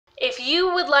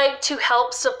you would like to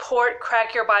help support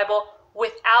Crack Your Bible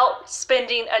without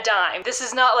spending a dime, this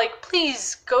is not like,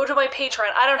 please go to my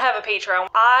Patreon. I don't have a Patreon.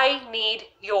 I need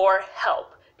your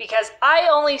help because I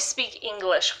only speak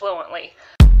English fluently.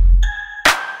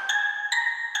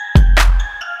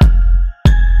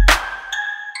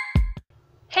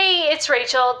 Hey, it's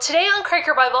Rachel. Today on Crack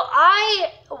Your Bible,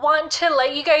 I want to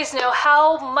let you guys know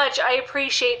how much I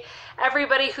appreciate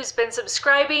everybody who's been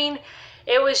subscribing.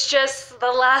 It was just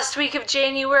the last week of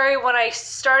January when I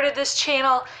started this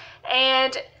channel,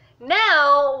 and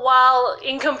now, while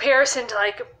in comparison to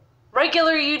like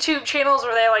regular YouTube channels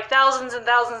where they have like thousands and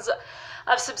thousands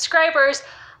of subscribers,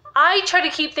 I try to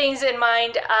keep things in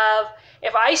mind of,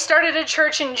 if I started a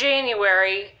church in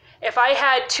January, if I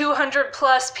had 200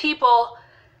 plus people,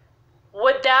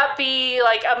 would that be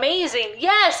like amazing?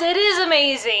 Yes, it is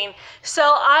amazing. So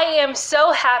I am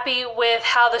so happy with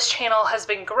how this channel has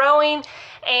been growing,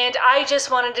 and I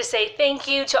just wanted to say thank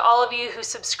you to all of you who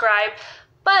subscribe.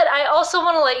 But I also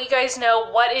want to let you guys know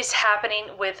what is happening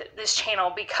with this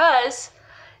channel, because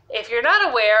if you're not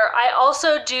aware, I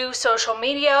also do social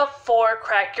media for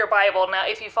Crack Your Bible. Now,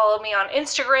 if you follow me on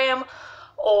Instagram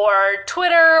or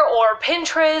Twitter or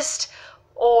Pinterest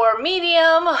or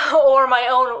Medium or my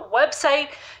own website,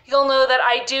 you'll know that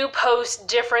I do post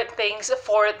different things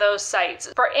for those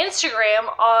sites. For Instagram,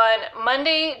 on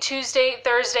Monday, Tuesday,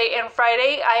 Thursday, and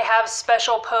Friday, I have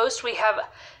special posts. We have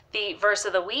the verse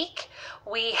of the week,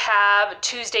 we have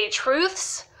Tuesday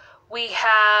Truths, we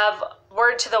have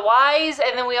Word to the Wise,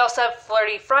 and then we also have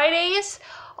Flirty Fridays.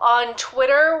 On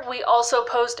Twitter, we also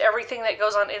post everything that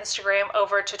goes on Instagram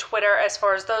over to Twitter as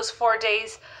far as those 4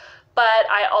 days. But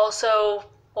I also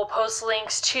will post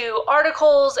links to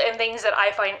articles and things that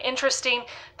I find interesting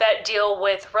that deal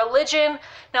with religion.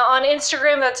 Now on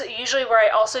Instagram, that's usually where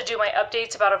I also do my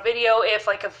updates about a video. If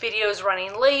like a video is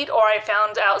running late or I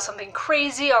found out something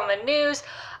crazy on the news,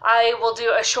 I will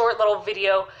do a short little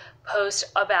video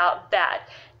post about that.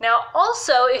 Now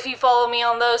also, if you follow me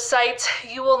on those sites,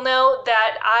 you will know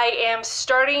that I am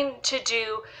starting to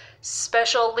do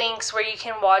special links where you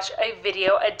can watch a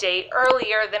video a day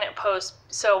earlier than it posts.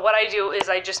 So what I do is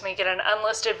I just make it an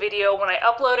unlisted video. When I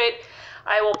upload it,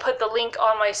 I will put the link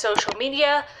on my social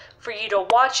media for you to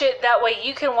watch it. That way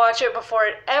you can watch it before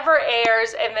it ever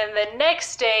airs, and then the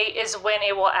next day is when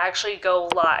it will actually go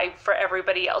live for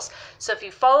everybody else. So if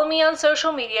you follow me on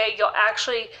social media, you'll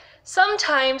actually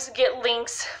sometimes get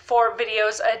links for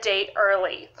videos a day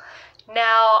early.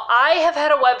 Now, I have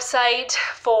had a website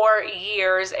for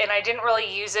years, and I didn't really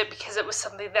use it because it was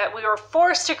something that we were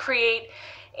forced to create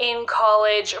in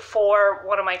college for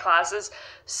one of my classes.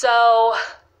 So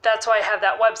that's why I have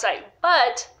that website.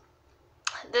 But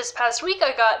this past week,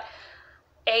 I got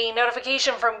a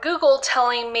notification from Google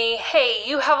telling me, hey,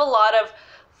 you have a lot of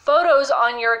photos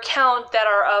on your account that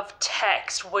are of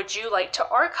text. Would you like to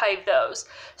archive those?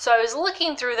 So I was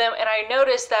looking through them, and I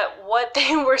noticed that what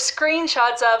they were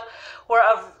screenshots of were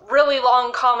of really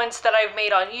long comments that I've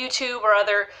made on YouTube or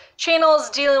other channels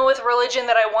dealing with religion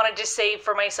that I wanted to save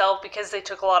for myself because they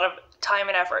took a lot of time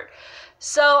and effort.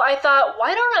 So I thought,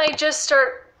 why don't I just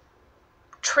start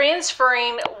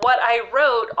transferring what I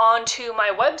wrote onto my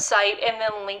website and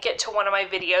then link it to one of my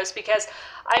videos, because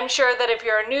I'm sure that if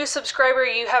you're a new subscriber,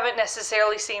 you haven't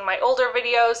necessarily seen my older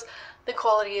videos. The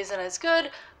quality isn't as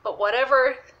good, but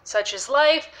whatever, such is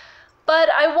life. But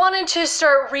I wanted to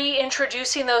start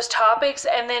reintroducing those topics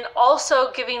and then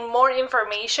also giving more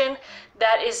information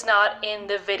that is not in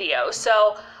the video.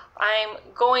 So I'm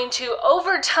going to,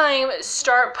 over time,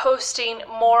 start posting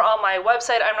more on my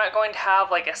website. I'm not going to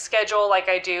have like a schedule like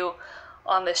I do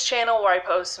on this channel where I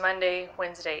post Monday,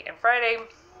 Wednesday, and Friday,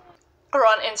 or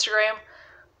on Instagram.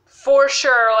 For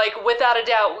sure, like without a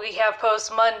doubt, we have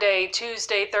posts Monday,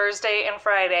 Tuesday, Thursday, and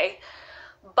Friday.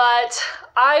 But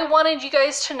I wanted you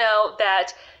guys to know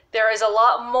that there is a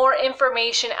lot more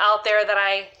information out there that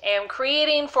I am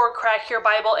creating for Crack Your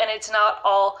Bible, and it's not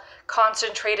all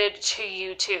concentrated to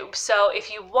YouTube. So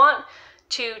if you want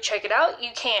to check it out,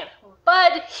 you can.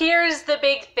 But here's the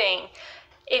big thing.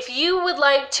 If you would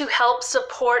like to help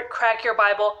support Crack Your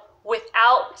Bible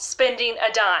without spending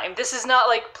a dime, this is not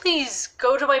like, please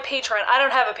go to my Patreon. I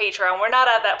don't have a Patreon. We're not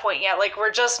at that point yet. Like,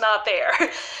 we're just not there.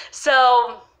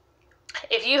 So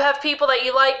if you have people that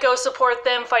you like, go support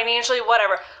them financially,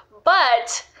 whatever.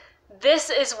 But this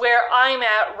is where I'm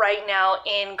at right now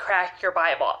in Crack Your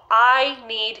Bible. I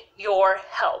need your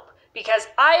help because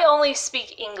I only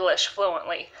speak English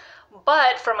fluently.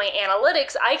 But from my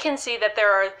analytics, I can see that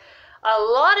there are a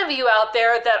lot of you out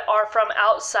there that are from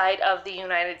outside of the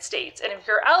United States. And if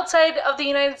you're outside of the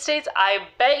United States, I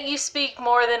bet you speak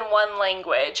more than one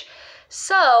language.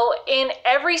 So in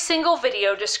every single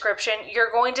video description,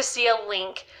 you're going to see a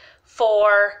link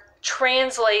for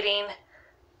translating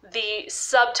the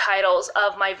subtitles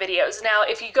of my videos. Now,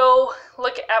 if you go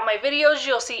look at my videos,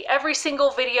 you'll see every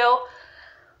single video,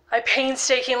 I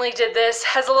painstakingly did this,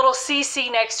 has a little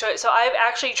CC next to it. So I've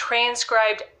actually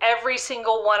transcribed every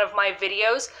single one of my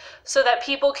videos so that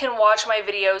people can watch my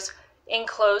videos in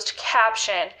closed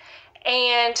caption.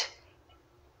 And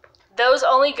those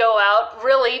only go out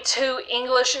really to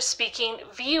English speaking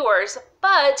viewers,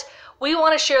 but we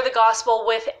want to share the gospel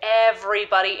with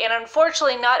everybody. And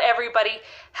unfortunately, not everybody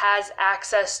has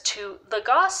access to the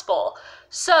gospel.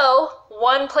 So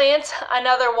one plants,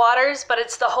 another waters, but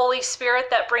it's the Holy Spirit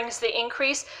that brings the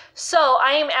increase. So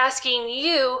I am asking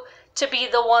you to be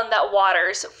the one that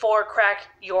waters for Crack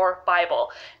Your Bible.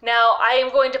 Now, I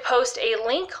am going to post a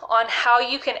link on how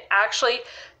you can actually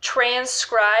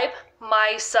transcribe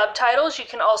my subtitles. You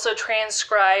can also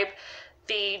transcribe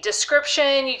the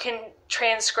description. You can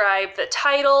transcribe the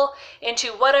title into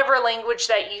whatever language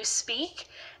that you speak.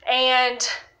 And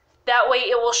that way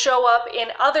it will show up in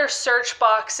other search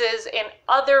boxes in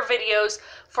other videos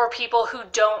for people who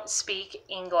don't speak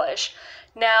English.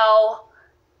 Now,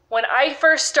 when I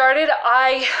first started,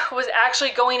 I was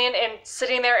actually going in and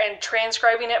sitting there and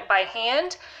transcribing it by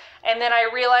hand. And then I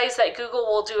realized that Google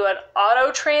will do an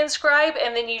auto transcribe,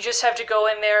 and then you just have to go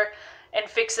in there and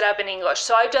fix it up in English.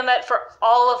 So I've done that for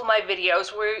all of my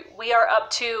videos. We are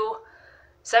up to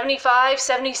 75,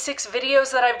 76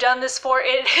 videos that I've done this for.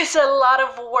 It is a lot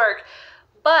of work,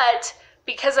 but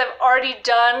because I've already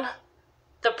done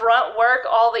the brunt work,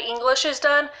 all the English is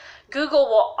done, Google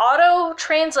will auto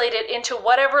translate it into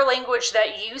whatever language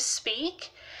that you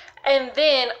speak, and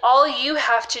then all you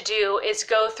have to do is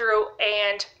go through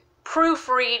and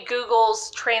proofread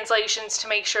Google's translations to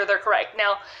make sure they're correct.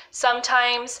 Now,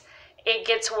 sometimes it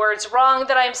gets words wrong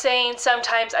that I'm saying.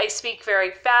 Sometimes I speak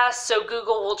very fast, so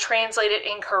Google will translate it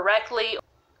incorrectly.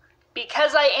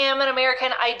 Because I am an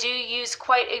American, I do use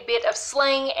quite a bit of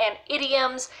slang and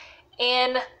idioms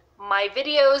in my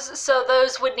videos, so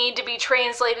those would need to be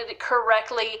translated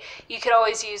correctly. You could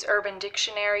always use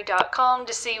urbandictionary.com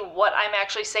to see what I'm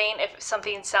actually saying if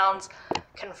something sounds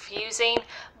confusing.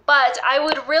 But I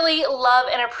would really love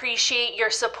and appreciate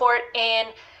your support in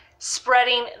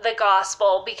spreading the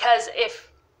gospel, because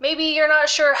if maybe you're not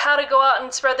sure how to go out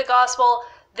and spread the gospel,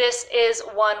 this is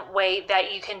one way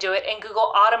that you can do it, and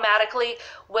Google automatically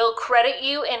will credit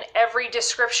you in every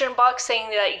description box saying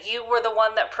that you were the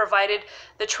one that provided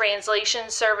the translation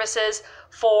services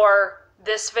for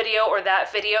this video or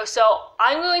that video. So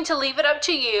I'm going to leave it up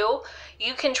to you.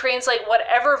 You can translate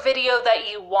whatever video that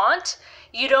you want.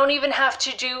 You don't even have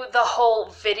to do the whole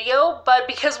video, but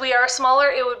because we are smaller,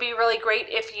 it would be really great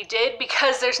if you did,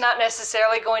 because there's not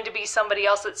necessarily going to be somebody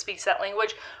else that speaks that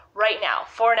language right now,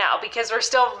 for now, because we're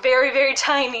still very, very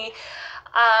tiny.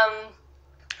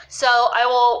 So I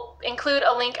will include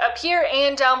a link up here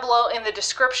and down below in the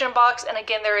description box. And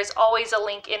again, there is always a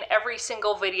link in every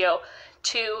single video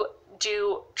to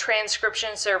do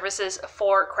transcription services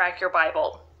for Crack Your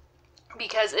Bible,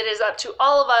 because it is up to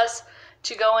all of us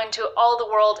to go into all the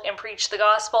world and preach the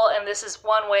gospel. And this is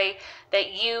one way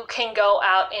that you can go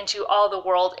out into all the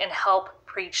world and help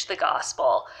preach the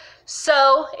gospel.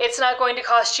 So it's not going to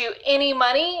cost you any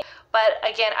money, but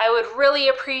again, I would really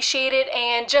appreciate it.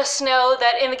 And just know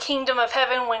that in the kingdom of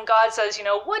heaven, when God says, you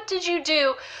know, what did you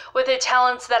do with the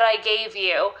talents that I gave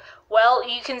you? Well,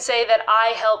 you can say that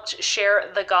I helped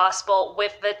share the gospel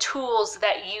with the tools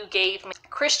that you gave me.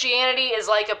 Christianity is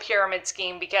like a pyramid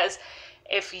scheme, because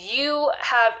if you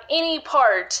have any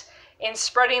part in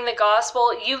spreading the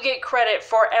gospel, you get credit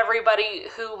for everybody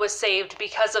who was saved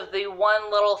because of the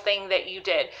one little thing that you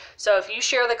did. So if you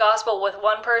share the gospel with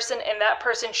one person and that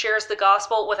person shares the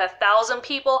gospel with 1,000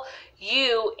 people,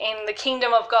 you in the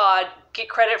kingdom of God get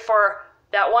credit for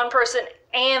that one person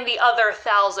and the other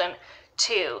 1,000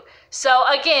 too. So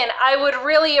again, I would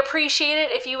really appreciate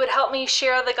it if you would help me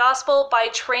share the gospel by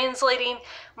translating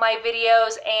my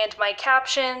videos and my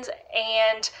captions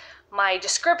and my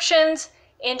descriptions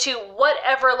into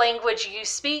whatever language you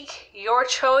speak. Your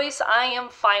choice, I am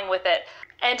fine with it.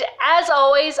 And as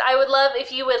always, I would love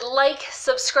if you would like,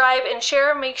 subscribe, and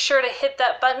share. Make sure to hit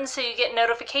that button so you get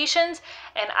notifications,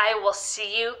 and I will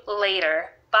see you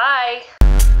later. Bye.